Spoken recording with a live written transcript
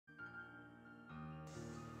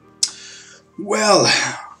Well,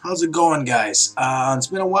 how's it going, guys? It's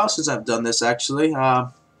been a while since I've done this, actually.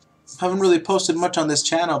 Haven't really posted much on this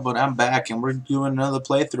channel, but I'm back, and we're doing another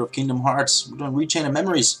playthrough of Kingdom Hearts. We're doing Rechain of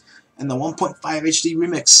Memories and the 1.5 HD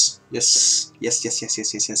remix. Yes, yes, yes, yes,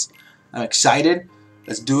 yes, yes, yes. I'm excited.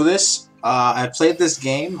 Let's do this. I played this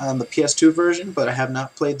game on the PS2 version, but I have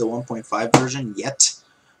not played the 1.5 version yet.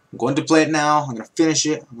 I'm going to play it now. I'm going to finish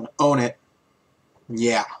it. I'm going to own it.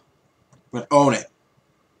 Yeah, I'm going to own it.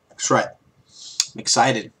 That's right. I'm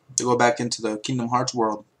excited to go back into the Kingdom Hearts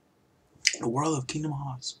world. The world of Kingdom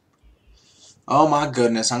Hearts. Oh my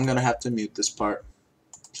goodness, I'm gonna have to mute this part.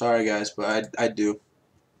 Sorry guys, but I do.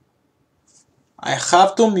 I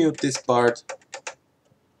have to mute this part.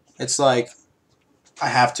 It's like, I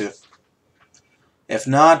have to. If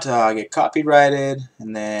not, I get copyrighted,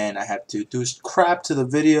 and then I have to do crap to the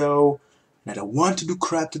video, and I don't want to do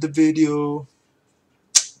crap to the video.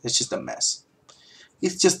 It's just a mess.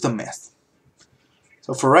 It's just a mess.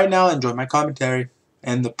 So for right now, enjoy my commentary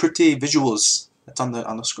and the pretty visuals that's on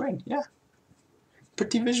the screen. Yeah.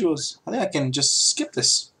 Pretty visuals. I think I can just skip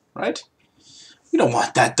this, right? We don't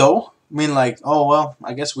want that though. I mean, like, oh well,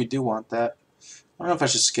 I guess we do want that. I don't know if I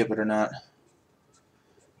should skip it or not.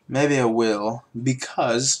 Maybe I will,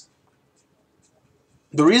 because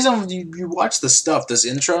the reason you watch the stuff, this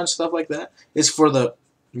intro and stuff like that, is for the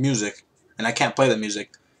music, and I can't play the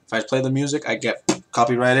music. If I play the music, I get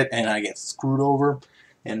copyrighted and I get screwed over,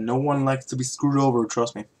 and no one likes to be screwed over.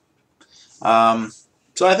 Trust me.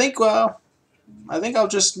 So I think, well, I think I'll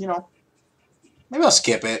just, maybe I'll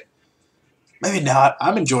skip it. Maybe not.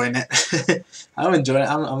 I'm enjoying it. I'm enjoying it.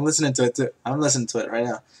 I'm listening to it too. I'm listening to it right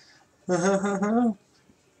now.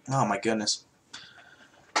 Oh my goodness.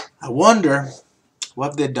 I wonder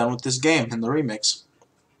what they've done with this game in the remix.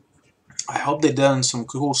 I hope they've done some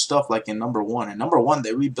cool stuff like in number 1. In number 1,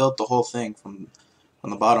 they rebuilt the whole thing from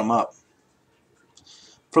the bottom up.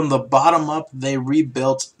 From the bottom up, they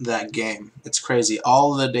rebuilt that game. It's crazy.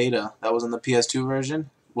 All the data that was in the PS2 version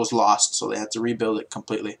was lost, so they had to rebuild it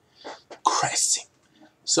completely. Crazy.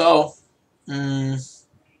 So, yeah,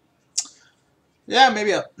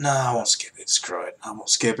 maybe no, I won't skip it. Screw it. I won't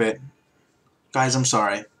skip it. Guys, I'm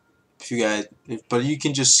sorry. If you guys, but you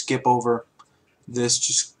can just skip over this.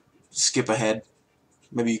 Just skip ahead.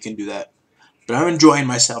 Maybe you can do that. But I'm enjoying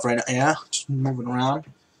myself right now. Yeah, just moving around.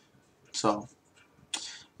 So,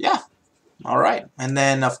 yeah. All right. And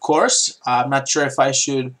then, of course, I'm not sure if I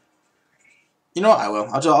should. You know what? I will.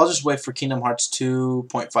 I'll just wait for Kingdom Hearts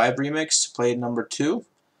 2.5 remix to play number 2.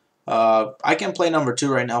 I can play number 2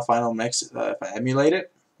 right now, Final Mix. If I emulate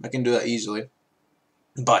it, I can do that easily.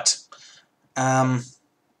 But,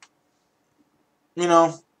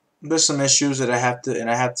 there's some issues that I have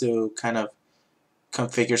to kind of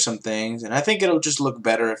configure some things, and I think it'll just look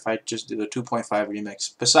better if I just do the 2.5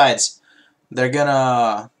 remix. Besides, they're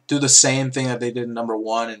gonna do the same thing that they did in number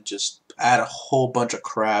 1 and just add a whole bunch of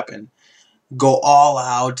crap and go all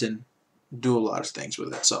out and do a lot of things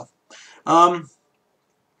with it. So, I'm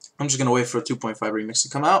just gonna wait for a 2.5 remix to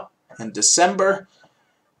come out in December.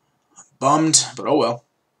 Bummed, but oh well.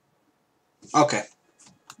 Okay,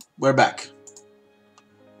 we're back.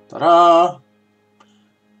 Ta-da!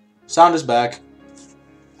 Sound is back.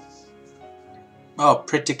 Oh,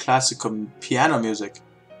 pretty classical piano music.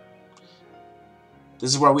 This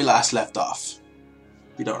is where we last left off.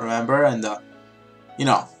 If you don't remember, and in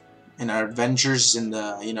our adventures in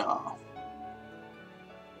the,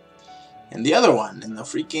 and the other one, in the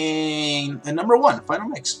freaking, and number 1, Final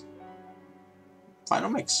Mix. Final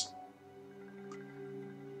Mix.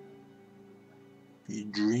 You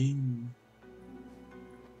dream.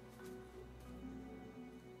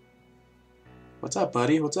 What's up,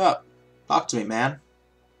 buddy? What's up? Talk to me, man.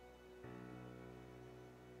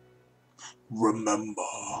 Remember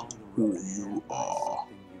who you are.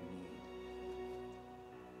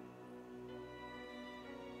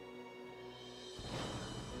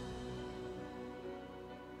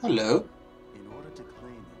 Hello. In order to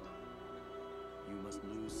claim it, you must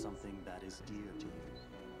lose something that is dear to you.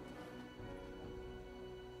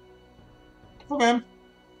 Okay.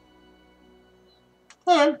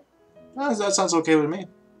 Alright. That sounds okay with me.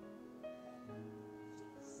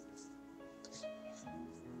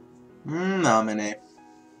 Nominate.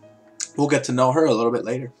 We'll get to know her a little bit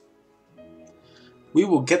later. We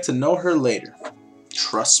will get to know her later.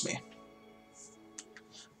 Trust me.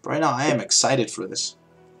 But right now, I am excited for this.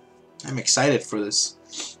 I'm excited for this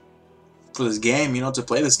game. To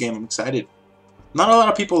play this game. I'm excited. Not a lot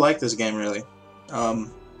of people like this game, really,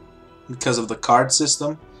 because of the card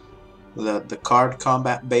system, the card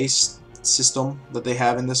combat based system that they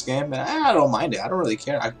have in this game. And I don't mind it. I don't really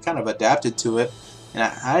care. I kind of adapted to it And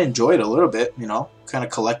I enjoy it a little bit, you know, kind of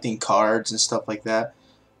collecting cards and stuff like that.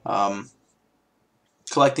 Um,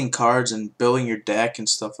 Collecting cards and building your deck and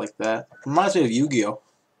stuff like that. Reminds me of Yu-Gi-Oh!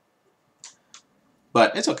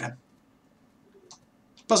 But it's okay.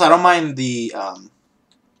 Plus, I don't mind the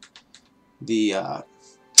you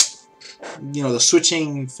know, the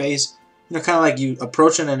switching phase. You know, kind of like you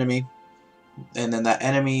approach an enemy, and then that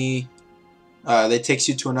enemy they takes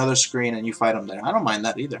you to another screen and you fight them there. I don't mind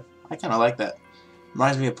that either. I kind of like that.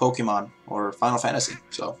 Reminds me of Pokemon or Final Fantasy.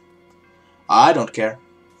 So I don't care.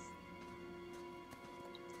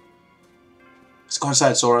 Let's go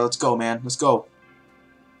inside, Sora. Let's go, man. Let's go.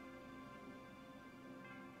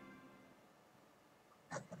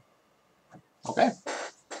 Okay.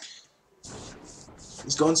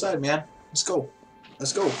 Let's go inside, man. Let's go.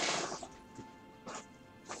 Let's go.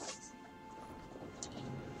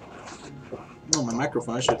 Oh, my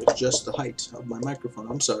microphone. I should adjust the height of my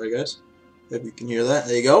microphone. I'm sorry, guys. If you can hear that.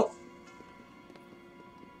 There you go.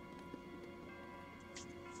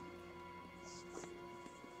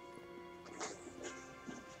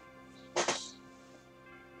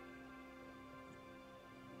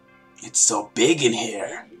 It's so big in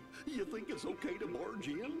here. You think it's okay to barge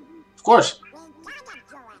in? Of course.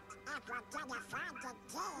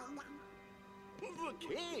 The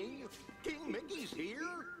king? King Mickey's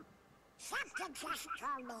here?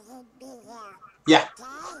 Yeah.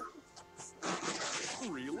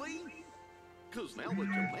 Really? Because now that you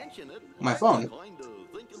mention it, My phone. I'm kind of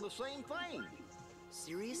thinking the same thing.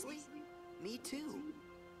 Seriously? Me too.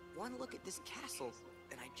 One look at this castle,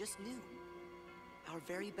 and I just knew. Our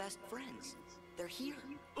very best friends. They're here.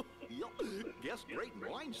 Yup, guess great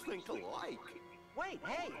minds think alike. Wait,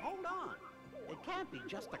 hey, hold on. It can't be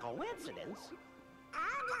just a coincidence. Oh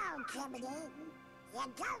no, Timothy. You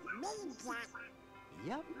don't mean that.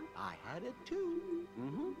 Yep, I had it too.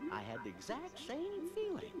 I had the exact same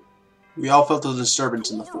feeling. We all felt a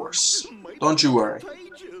disturbance in the force. Don't you worry.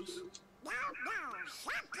 Contagious. No,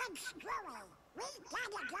 something screwy. We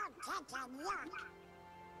gotta go take a look.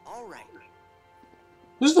 All right.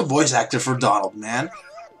 Who's the voice actor for Donald, man? Where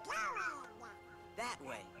you going? That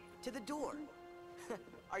way. To the door.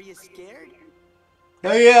 Are you scared?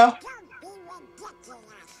 Hell yeah. Don't be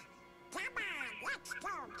ridiculous. Come on, let's go,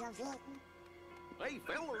 Goofy. Hey,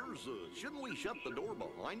 fellers, shouldn't we shut the door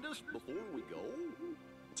behind us before we go?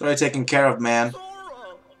 It's already taken care of, man.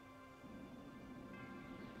 Sora!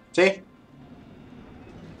 See?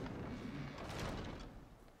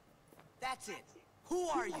 That's it. Who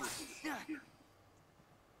are you?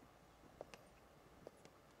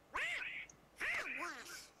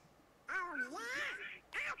 Oh yeah?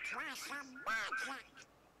 I'll try some magic.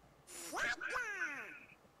 Sega!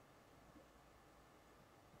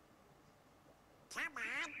 Come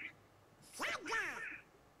on. Sega!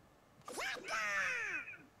 Sega!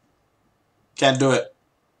 Can't do it.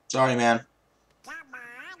 Sorry, man. Come on.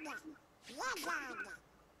 Blizzard!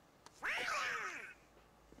 Fire!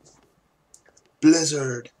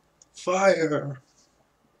 Blizzard. Fire.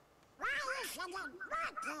 Why isn't it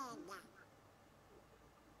working?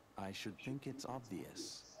 I should think it's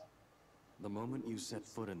obvious. The moment you set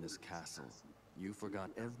foot in this castle, you forgot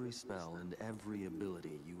every spell and every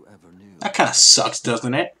ability you ever knew. That kind of sucks,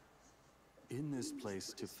 doesn't it? In this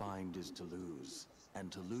place, to find is to lose,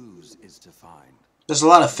 and to lose is to find. There's a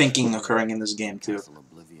lot of thinking occurring in this game, too. Castle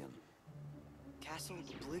Oblivion. Castle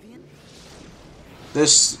Oblivion?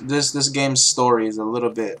 This game's story is a little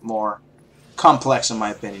bit more complex, in my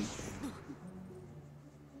opinion.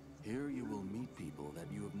 Here you will meet people that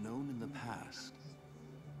you have known in the past,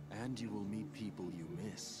 and you will meet people you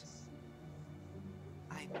miss.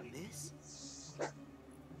 I miss?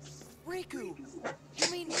 Riku!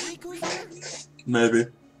 You mean Riku's here? Maybe.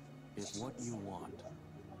 If what you want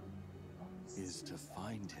is to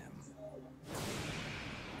find him,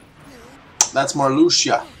 That's more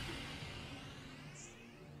Lucia.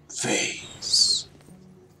 Phase.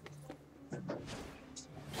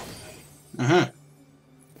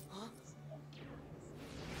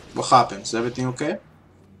 What happened? Is everything okay?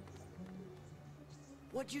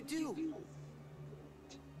 What'd you do?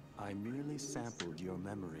 I merely sampled your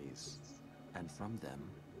memories, and from them,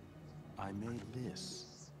 I made this.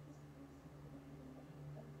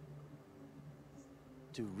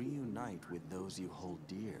 To reunite with those you hold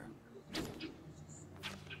dear.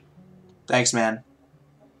 Thanks, man.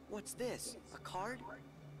 What's this? A card?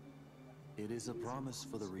 It is a promise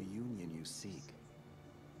for the reunion you seek.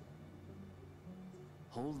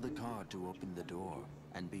 Hold the card to open the door,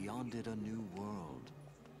 and beyond it a new world.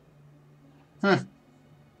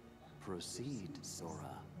 Proceed,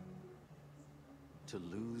 Sora. To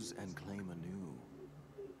lose and claim anew,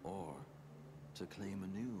 or to claim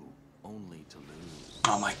anew, only to lose.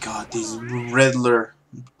 Oh my god, these Riddler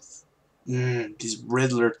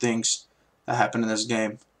things that happen in this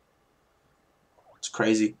game. It's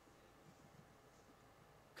crazy.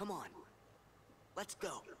 Come on. Let's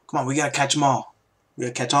go. Come on, we gotta catch them all. We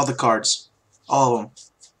gotta catch all the cards. All of them.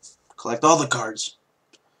 Collect all the cards.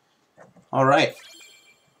 Alright.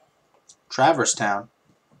 Traverse Town.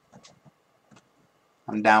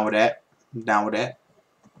 I'm down with that. I'm down with that.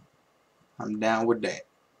 I'm down with that.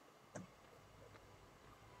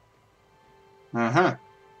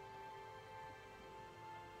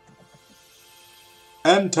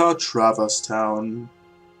 Enter Traverse Town.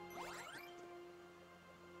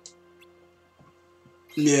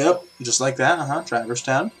 Yep, just like that, Traverse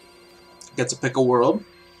Town. Get to pick a world.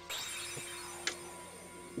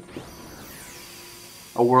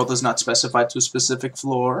 A world is not specified to a specific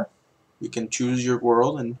floor. You can choose your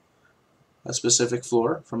world and a specific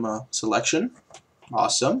floor from a selection.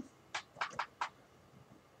 Awesome.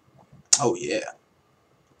 Oh yeah.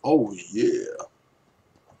 Oh yeah.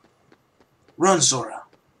 Run, Sora.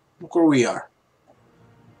 Look where we are.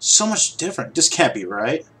 So much different. This can't be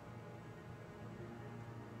right.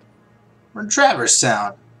 We're in Traverse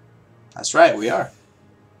Town. That's right, we are.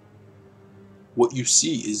 What you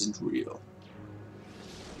see isn't real.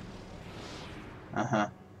 I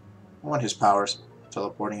want his powers.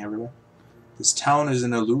 Teleporting everywhere. This town is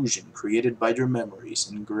an illusion created by your memories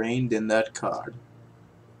ingrained in that card.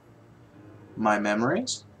 My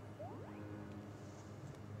memories?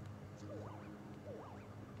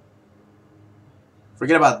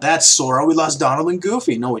 Forget about that, Sora. We lost Donald and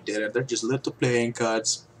Goofy. No, we didn't. They're just little playing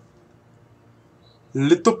cards.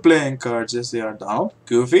 Little playing cards. Yes, they are. Donald?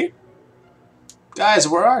 Goofy? Guys,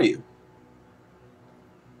 where are you?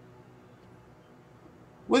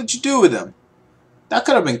 What did you do with them? That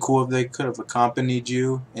could have been cool if they could have accompanied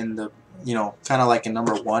you in the, you know, kind of like in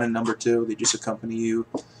number 1 and number 2. They just accompany you.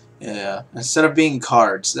 Yeah. Instead of being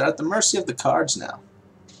cards. They're at the mercy of the cards now.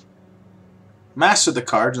 Master the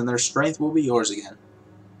cards and their strength will be yours again.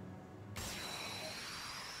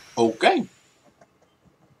 Okay.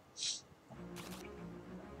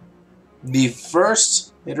 The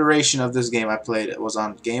first iteration of this game I played, it was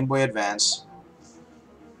on Game Boy Advance.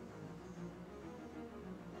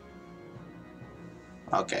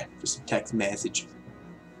 Okay, just a text message.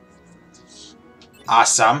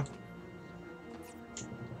 Awesome.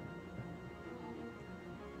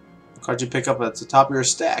 Cards you pick up at the top of your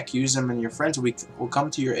stack. Use them and your friends will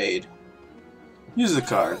come to your aid. Use the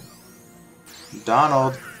card.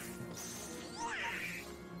 Donald.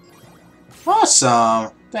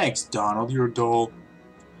 Awesome. Thanks, Donald. You're a doll.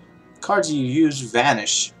 Cards you use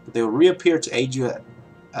vanish, but they will reappear to aid you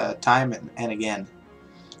at time and again.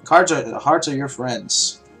 Hearts are your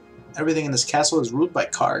friends. Everything in this castle is ruled by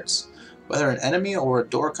cards. Whether an enemy or a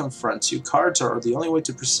door confronts you, cards are the only way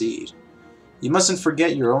to proceed. You mustn't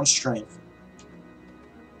forget your own strength.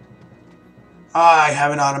 I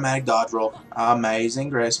have an automatic dodge roll. Amazing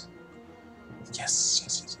grace.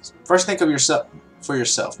 Yes. First think of yourself for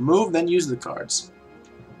yourself. Move, then use the cards.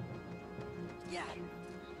 Yeah.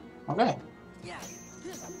 Okay. Yeah.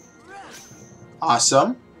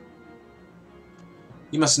 Awesome.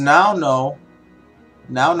 You must now know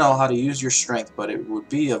how to use your strength, but it would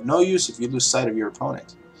be of no use if you lose sight of your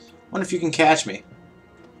opponent. Wonder if you can catch me.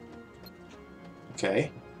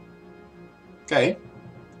 Okay. Okay.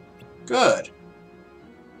 Good.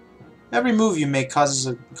 Every move you make causes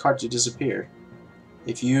a card to disappear.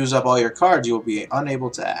 If you use up all your cards, you will be unable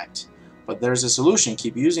to act. But there's a solution.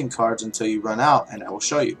 Keep using cards until you run out, and I will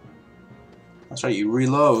show you. That's right, you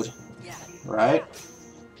reload. Right?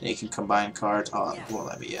 And you can combine cards. Oh, it won't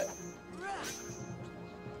let me yet.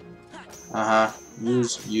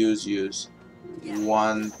 Use.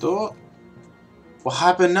 1, 2. What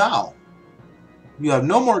happened now? You have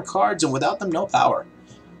no more cards, and without them, no power.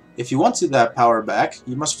 If you want that power back,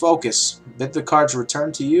 you must focus. Bid the cards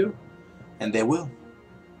return to you, and they will.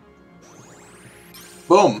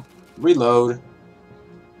 Boom. Reload.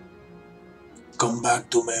 Come back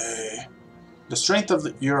to me. The strength of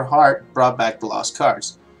your heart brought back the lost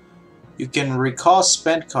cards. You can recall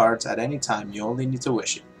spent cards at any time. You only need to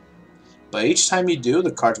wish it. But each time you do,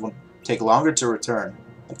 the cards will take longer to return.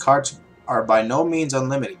 The cards are by no means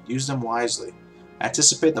unlimited. Use them wisely.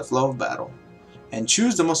 Anticipate the flow of battle. And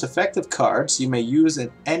choose the most effective cards. You may use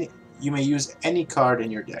any card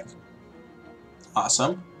in your deck.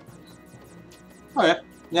 Awesome. Okay,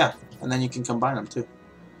 yeah. And then you can combine them too.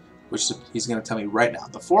 Which he's going to tell me right now.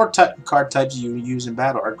 The 4 card types you use in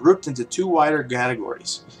battle are grouped into 2 wider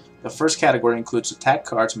categories. The first category includes attack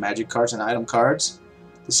cards, magic cards, and item cards.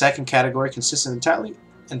 The second category consists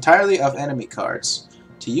entirely of enemy cards.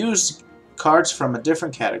 To use cards from a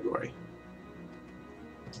different category.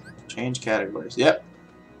 Change categories. Yep.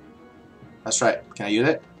 That's right. Can I use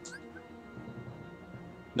it?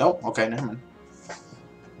 Nope. Okay, never mind.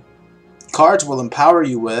 Cards will empower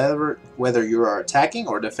you whether you are attacking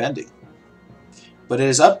or defending. But it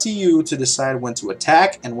is up to you to decide when to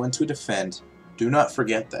attack and when to defend. Do not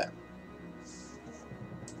forget that.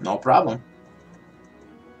 No problem.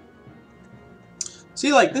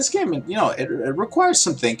 See, like, this game, you know, it requires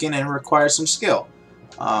some thinking and it requires some skill.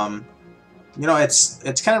 You know,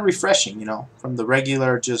 it's kind of refreshing, you know, from the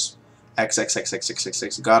regular just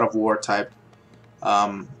XXXXXXX God of War type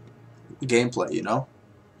gameplay, you know.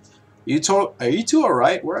 Are you two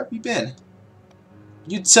alright? Where have you been?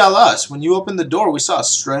 You tell us. When you opened the door, we saw a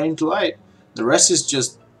strange light. The rest is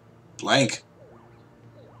just blank.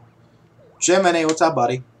 Gemini, what's up,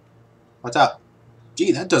 buddy? What's up?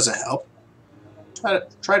 Gee, that doesn't help.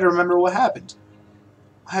 Try to remember what happened.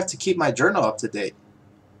 I have to keep my journal up to date.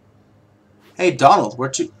 Hey, Donald,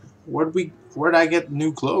 where'd I get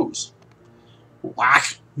new clothes?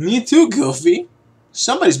 Whack! Me too, Goofy.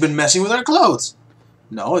 Somebody's been messing with our clothes.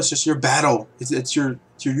 No, it's just your battle. It's your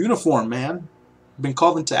uniform, man. You've been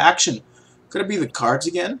called into action. Could it be the cards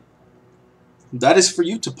again? That is for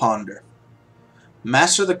you to ponder.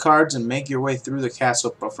 Master the cards and make your way through the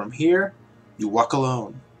castle, but from here, you walk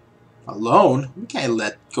alone. Alone? We can't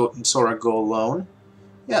let Sora go alone.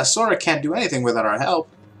 Yeah, Sora can't do anything without our help.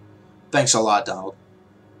 Thanks a lot, Donald.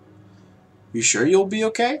 You sure you'll be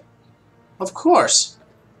okay? Of course.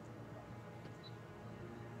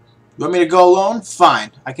 You want me to go alone?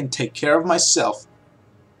 Fine. I can take care of myself.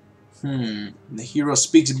 The hero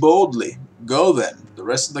speaks boldly. Go then. The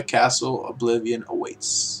rest of the castle, Oblivion,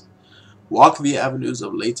 awaits. Walk the avenues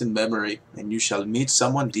of latent memory, and you shall meet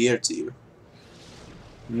someone dear to you.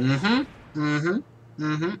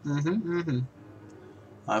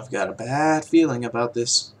 I've got a bad feeling about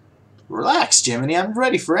this. Relax, Jiminy. I'm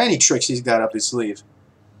ready for any tricks he's got up his sleeve.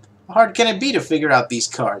 How hard can it be to figure out these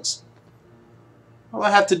cards? All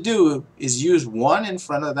I have to do is use one in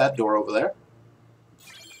front of that door over there.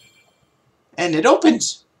 And it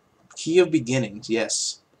opens! Key of Beginnings,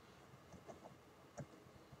 yes.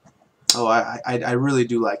 Oh, I really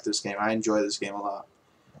do like this game. I enjoy this game a lot.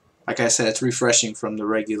 Like I said, it's refreshing from the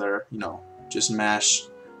regular, you know, just mash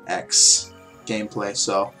X gameplay.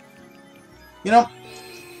 So, you know,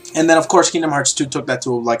 and then of course Kingdom Hearts 2 took that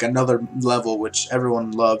to like another level, which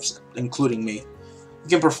everyone loves, including me. You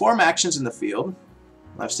can perform actions in the field.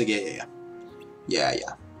 Left stick, yeah.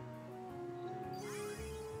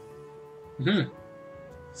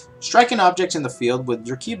 Striking objects in the field with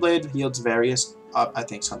your keyblade yields various,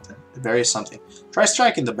 something. Try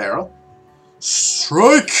striking the barrel.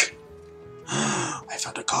 Strike! I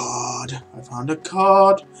found a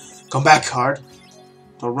card. Come back, card.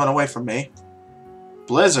 Don't run away from me.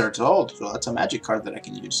 Blizzard. Oh, so that's a magic card that I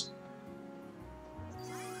can use.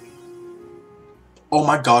 Oh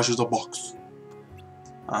my gosh, there's a box.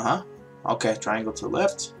 Okay, triangle to the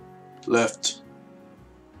left. Left.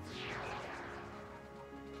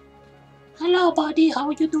 Hello, buddy. How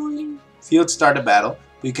are you doing? Field start a battle.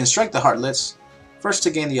 You can strike the heartless. First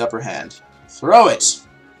to gain the upper hand. Throw it.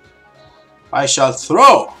 I shall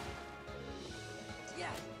throw.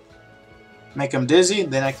 Make them dizzy,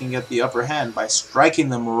 then I can get the upper hand by striking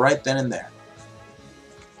them right then and there.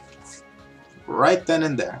 Right then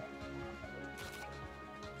and there.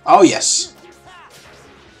 Oh yes.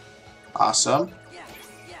 Awesome.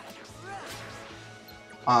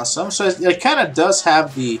 Awesome. So it kind of does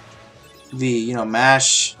have the you know,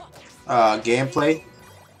 mash gameplay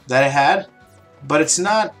that it had, but it's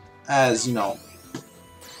not as you know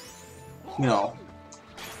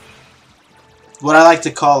what I like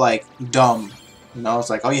to call like dumb. You know, it's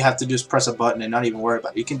like all you have to do is press a button and not even worry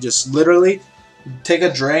about it. You can just literally take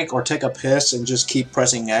a drink or take a piss and just keep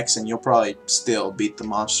pressing X, and you'll probably still beat the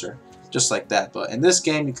monster just like that. But in this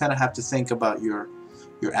game, you kind of have to think about your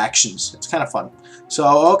actions. It's kind of fun.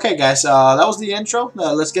 So okay, guys, that was the intro.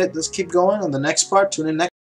 Let's keep going on the next part. Tune in next.